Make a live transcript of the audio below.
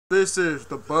This is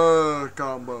the bug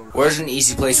combo. Where's an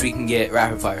easy place we can get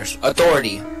rapid fires?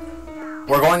 Authority.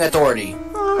 We're going authority.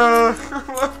 Oh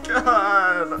my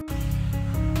god.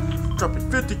 Dropping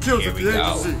 50 kills at the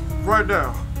agency right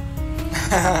now.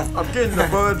 I'm getting the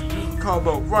bud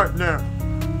combo right now.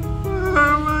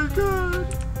 Oh my god.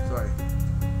 Sorry.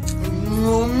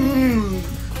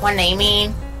 What they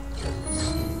mean?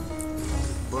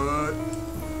 Bud.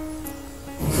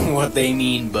 What they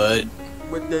mean, bud.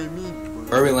 What they mean, bud.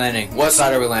 Where are we landing? What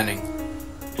side are we landing?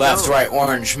 Left, right,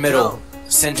 orange, middle,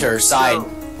 center, side,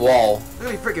 wall. Look how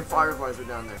many freaking fireflies are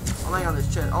down there. I'm laying on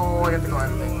this chest. Oh, I got to go out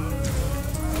of thing.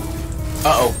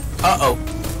 Uh-oh. Uh-oh.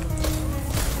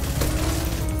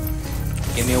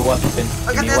 Give me a weapon. Give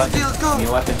me a weapon. Let's go. Give me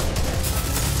a weapon.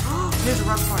 Here's a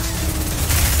rapid fire.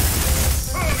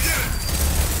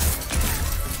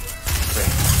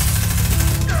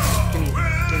 Give me.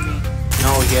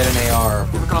 No, he had an AR.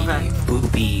 Give a compact.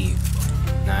 Boopy.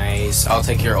 Nice. I'll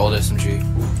take your old SMG.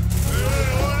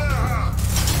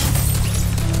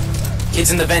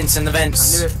 Kids in the vents, I knew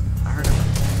it. I heard him.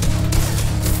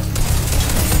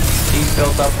 He's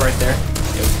built up right there.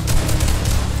 Yep.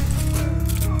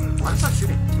 Why did I stop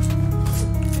shooting?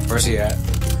 Where's he at?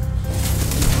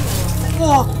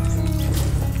 Whoa!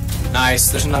 Nice.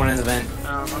 There's no one in the vent.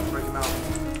 I'm about to break him out.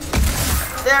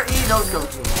 There he goes,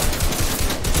 coaching.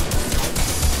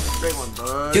 Great one,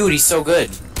 bud. Dude, he's so good.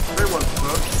 Great one,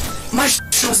 bud. My shit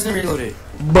wasn't reloaded.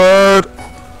 Bud.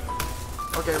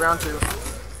 Okay, round 2.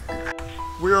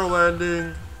 We are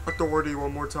landing authority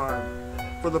one more time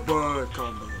for the bud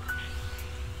combo.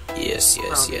 Yes,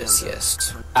 yes, yes,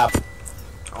 yes. Up.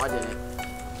 Oh, I did it.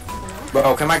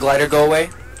 Bro, can my glider go away?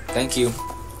 Thank you.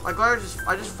 My glider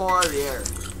I just fall out of the air.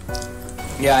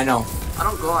 Yeah, I know. I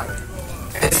don't glide.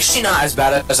 It's actually not as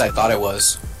bad as I thought it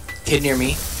was. Kid near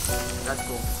me. That's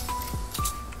cool.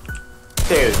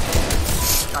 Dude.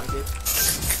 Got a kid.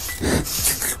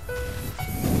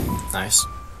 Nice.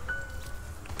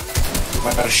 I'm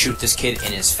about to shoot this kid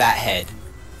in his fat head.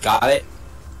 Got it?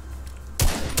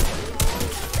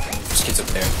 This kid's up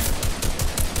there.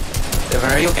 Devin,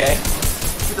 are you okay?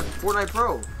 Shoot the Fortnite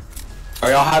Pro.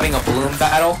 Are y'all having a balloon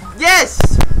battle? Yes!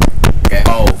 Okay.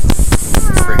 Oh,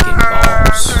 freaking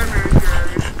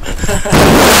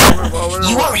balls.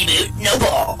 You want reboot? No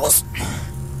balls.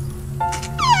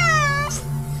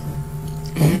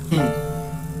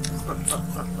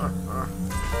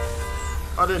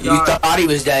 I didn't You die. thought he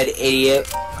was dead, idiot.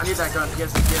 I need that gun. He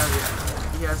has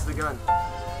the gun.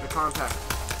 The compact.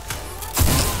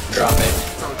 Drop it.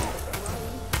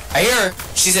 I hear her.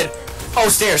 She said, oh,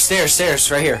 stairs,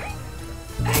 right here.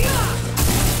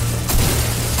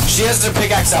 She has her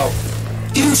pickaxe out.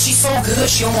 Dude, she's so good,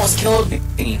 she almost killed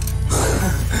me.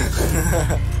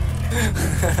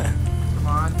 Come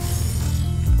on.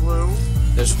 Blue.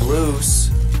 There's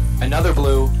blues. Another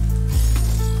blue.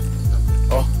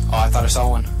 Oh, I thought I saw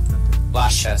one.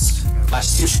 Last chest.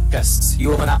 Last 2 chests.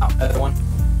 You open that other one?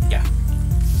 Yeah.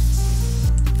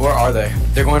 Where are they?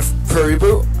 They're going for a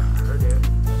reboot?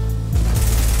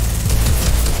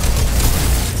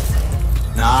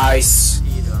 Nice.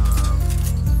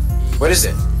 What is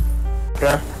it?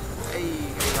 Okay. Hey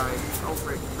guys. Oh,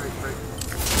 frick.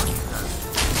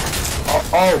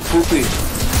 Oh, poopy.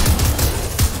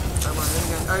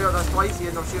 Oh, yo, that's spicy.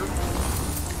 No shield.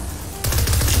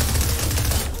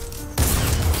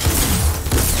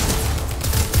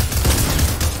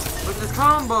 Look at this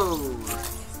combo.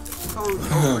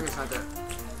 Oh, it's not that.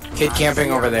 Kid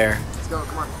camping over there. Let's go.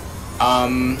 Come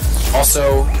on.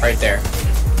 Also, right there.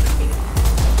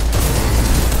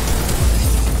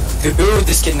 Dude,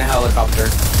 this kid in the helicopter.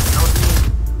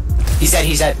 He's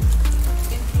dead.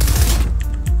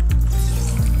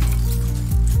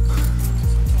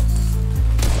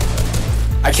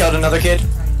 I killed another kid.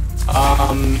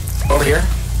 Over here.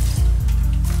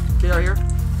 Kid out here.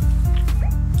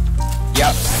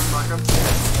 Yep. Knock him.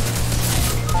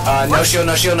 No shield.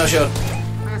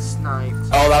 That's sniped.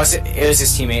 Oh, that was it. It was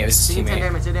his teammate. 10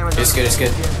 damage. It's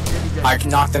good. I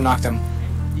knocked him.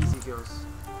 Easy kills.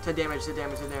 10 damage. He's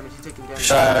taking damage.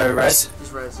 Should I res?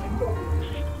 Just res.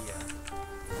 Yeah.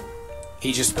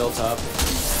 He just built up.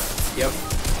 Yep.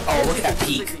 Oh, look at that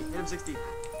peak. Hit him 60.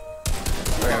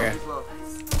 Okay.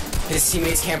 His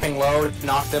teammate's camping low.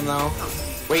 Knocked him though.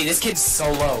 Wait, this kid's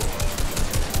so low.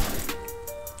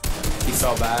 He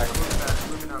fell back.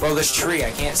 Bro, this tree,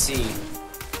 I can't see.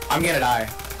 I'm gonna die.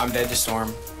 I'm dead to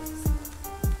storm.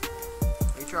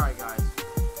 We try, guys.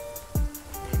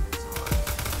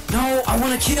 No, I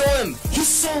wanna kill him! He's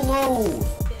so low!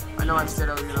 I know I said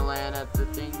I was gonna land at the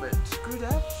thing, but screw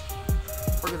that.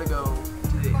 We're gonna go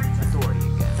to the authority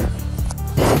again.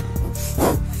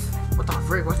 What the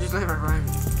frick? Why'd you just land right behind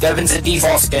me? Devin's a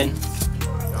default skin.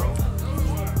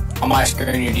 On my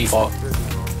screen, your default.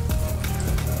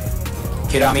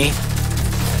 Kid on me.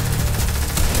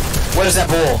 What is that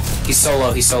bull? He's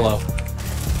solo, he's solo.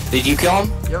 Did you kill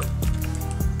him? Yep.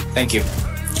 Thank you.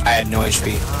 I had no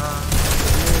HP.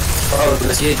 Oh,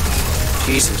 this kid.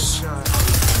 Jesus.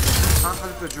 That's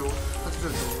the jewel. That's the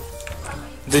jewel.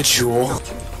 The jewel.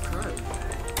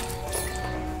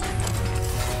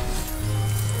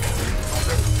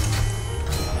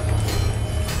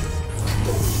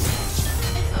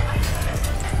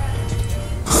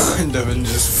 Devin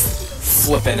just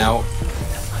flipping out.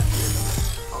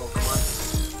 Oh, come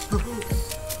on.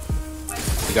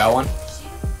 You got one?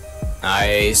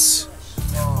 Nice.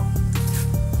 Oh.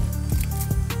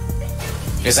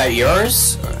 Is that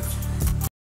yours?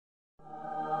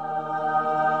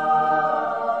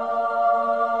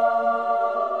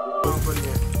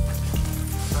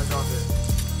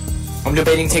 I'm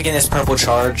debating taking this purple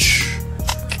charge.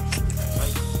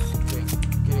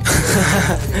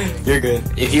 You're good.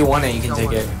 If you want it, you can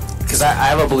take it. Cause I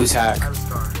have a blue tack. I have a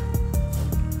star.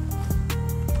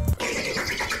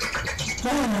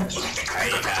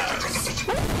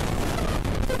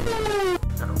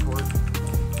 Got a report.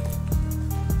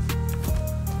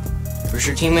 Where's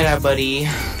your teammate at, buddy?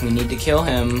 We need to kill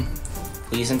him.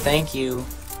 Please and thank you.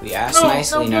 We asked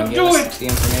nicely, now give us the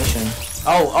information.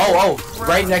 Oh,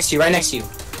 right next to you, right next to you.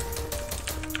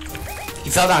 He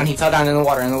fell down in the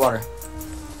water,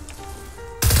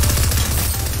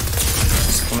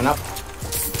 He's coming up.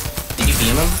 Did you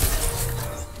beam him?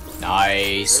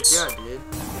 Nice. Yeah, I did.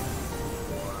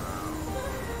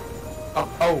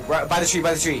 Oh, right by the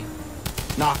tree.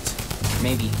 Knocked.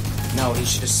 Maybe. No,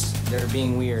 he's just, they're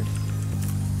being weird.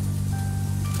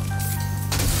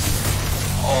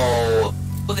 Oh,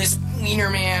 this wiener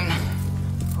man.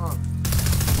 Oh.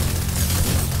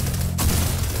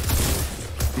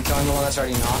 I'm killing the one that's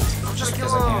already knocked. I'm Just trying to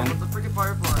because kill I him can. with the freaking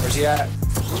firefly. Where's he at?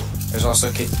 There's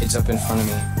also kids up in front of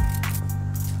me.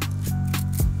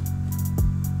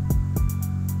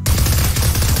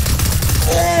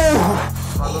 Oh!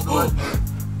 Follow the blood.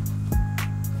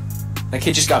 That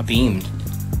kid just got beamed.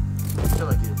 Kill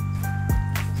that kid.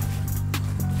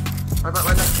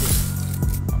 Right next to you.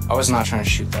 I was not trying to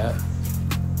shoot that.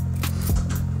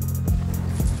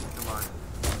 Come on.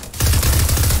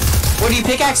 What are you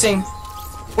pickaxing?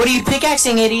 What are you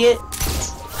pickaxing, idiot?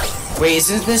 Wait,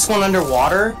 isn't this one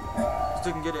underwater?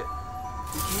 Still can get it.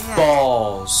 You can.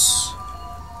 Balls.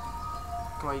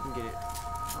 Come on, you can get it.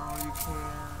 Oh, you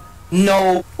can.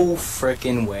 No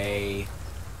frickin' way.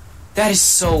 That is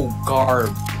so garb.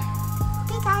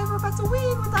 Okay, guys, we're about to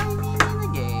win without even in the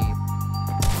game.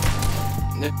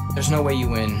 There's no way you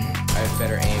win. I have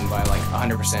better aim by like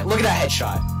 100%. Look at that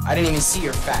headshot. I didn't even see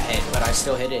your fat head, but I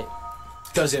still hit it.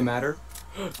 Does it matter?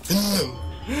 No.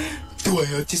 Do I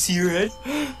have to see your head?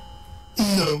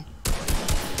 No.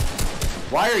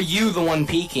 Why are you the one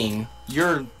peeking?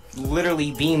 You're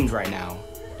literally beamed right now.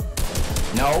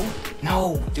 No?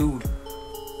 No, dude.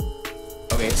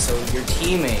 Okay, so your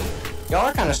teammate. Y'all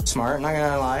are kind of smart, not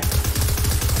gonna lie.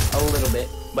 A little bit,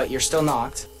 but you're still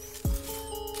knocked.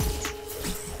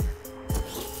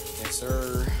 Yes,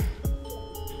 sir.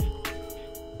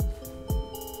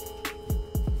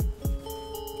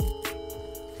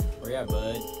 Where you at,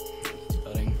 bud?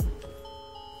 Budding.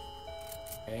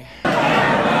 Okay.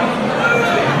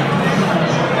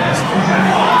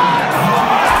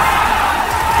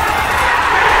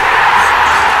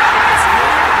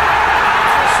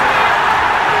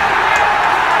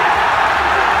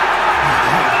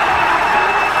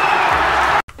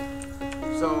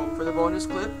 So, for the bonus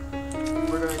clip,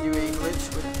 we're gonna do a glitch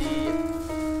with the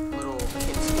little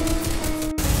kid skin.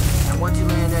 And once you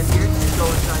land at here, just go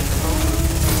inside the boat.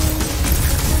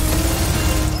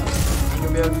 And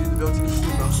you'll be able to do the built-in emote.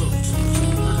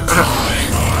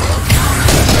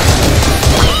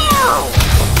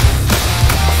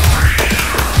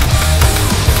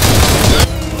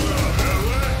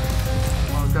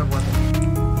 Oh, it's got one.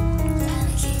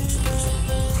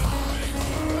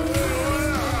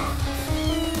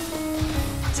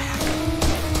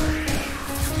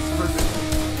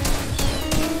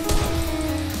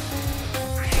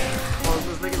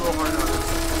 Let's make it a little harder on us.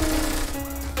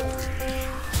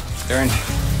 They're in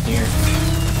here.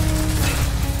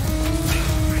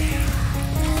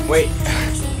 Wait.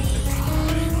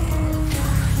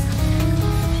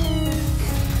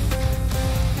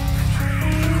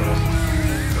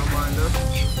 Don't mind us.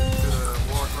 Just gonna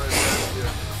walk right past you.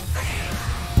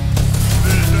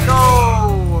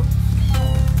 No!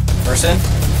 Person?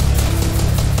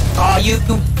 Oh, you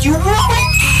ruined it!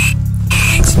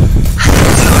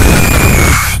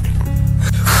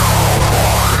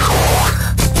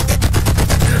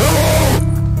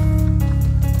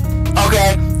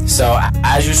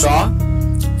 as you saw,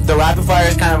 the rapid fire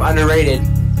is kind of underrated.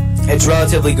 It's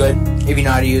relatively good if you know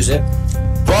how to use it.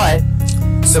 But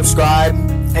subscribe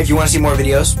if you want to see more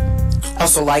videos.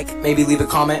 Also like, maybe leave a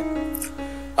comment.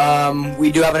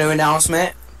 We do have a new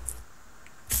announcement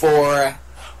for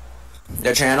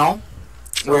the channel.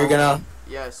 We're gonna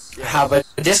have a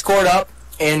Discord up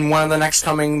in one of the next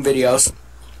coming videos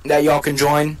that y'all can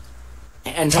join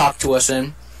and talk to us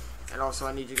in. And also,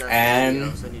 I need you guys for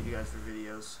videos. I need you guys for videos.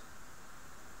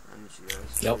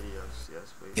 Yep. Videos.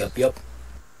 Yes, please. Yep.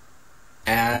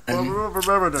 And well,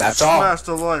 remember to that's smash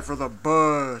all. the like for the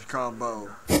bud combo.